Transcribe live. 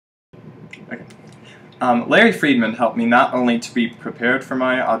Okay. Larry Friedman helped me not only to be prepared for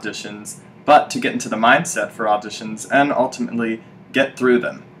my auditions, but to get into the mindset for auditions and ultimately get through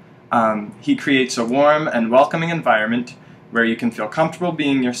them. He creates a warm and welcoming environment where you can feel comfortable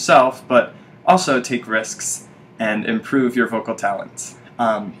being yourself, but also take risks and improve your vocal talents.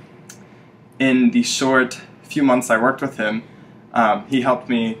 In the short few months I worked with him, he helped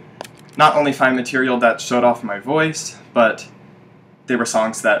me not only find material that showed off my voice, but they were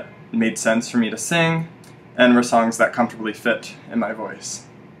songs that made sense for me to sing, and were songs that comfortably fit in my voice.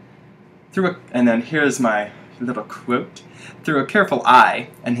 And then here's my little quote. Through a careful eye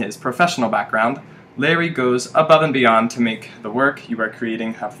and his professional background, Larry goes above and beyond to make the work you are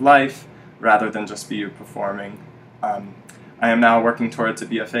creating have life, rather than just be you performing. I am now working towards a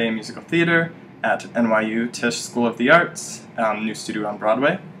BFA in musical theater at NYU Tisch School of the Arts, new studio on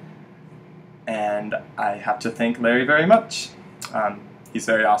Broadway. And I have to thank Larry very much. He's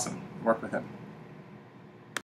very awesome. Work with him.